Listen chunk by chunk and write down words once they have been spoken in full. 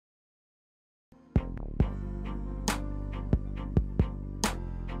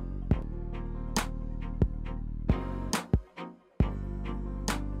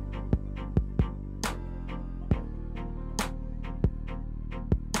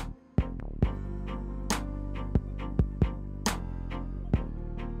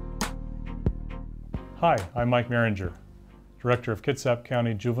Hi, I'm Mike Maringer, Director of Kitsap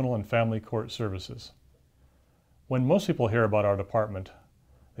County Juvenile and Family Court Services. When most people hear about our department,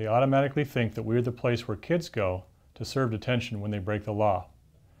 they automatically think that we're the place where kids go to serve detention when they break the law.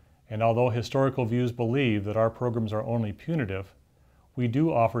 And although historical views believe that our programs are only punitive, we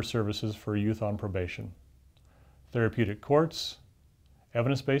do offer services for youth on probation. Therapeutic courts,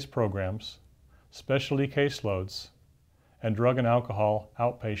 evidence-based programs, specialty caseloads, and drug and alcohol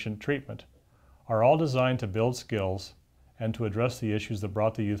outpatient treatment are all designed to build skills and to address the issues that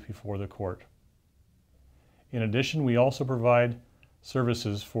brought the youth before the court. In addition, we also provide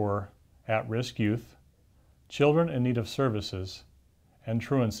services for at-risk youth, children in need of services, and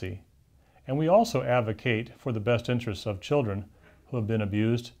truancy, and we also advocate for the best interests of children who have been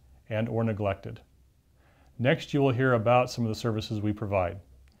abused and or neglected. Next, you will hear about some of the services we provide.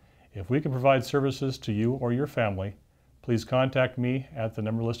 If we can provide services to you or your family, please contact me at the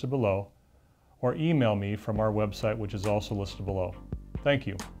number listed below or email me from our website, which is also listed below. Thank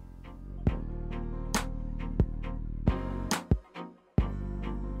you.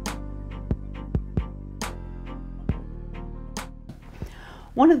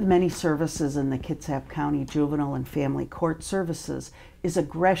 One of the many services in the Kitsap County Juvenile and Family Court Services is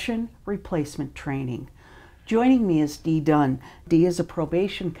aggression replacement training. Joining me is Dunn. Dee is a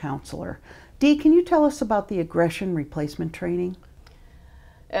probation counselor. Dee, can you tell us about the aggression replacement training?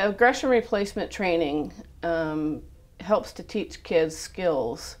 Aggression replacement training helps to teach kids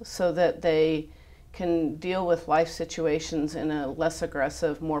skills so that they can deal with life situations in a less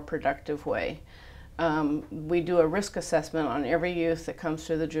aggressive, more productive way. We do a risk assessment on every youth that comes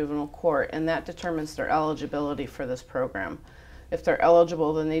through the juvenile court, and that determines their eligibility for this program. If they're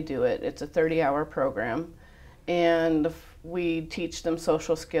eligible, then they do it. It's a 30-hour program, and we teach them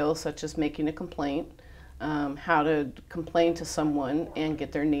social skills such as making a complaint, how to complain to someone and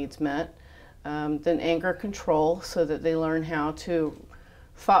get their needs met, then anger control so that they learn how to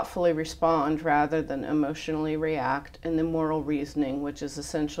thoughtfully respond rather than emotionally react, and then moral reasoning, which is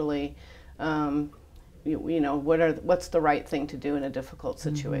essentially what's the right thing to do in a difficult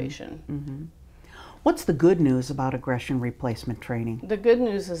situation. Mm-hmm. What's the good news about aggression replacement training? The good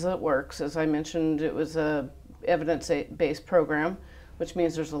news is it works. As I mentioned, it was a evidence-based program, which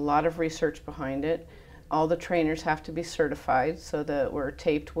means there's a lot of research behind it. All the trainers have to be certified so that we're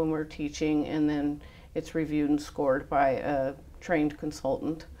taped when we're teaching, and then it's reviewed and scored by a trained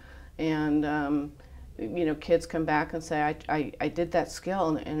consultant. And kids come back and say, I did that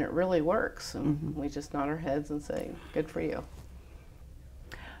skill and it really works. And we just nod our heads and say, good for you.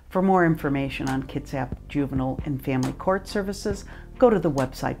 For more information on Kitsap Juvenile and Family Court Services, go to the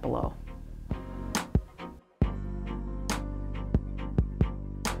website below.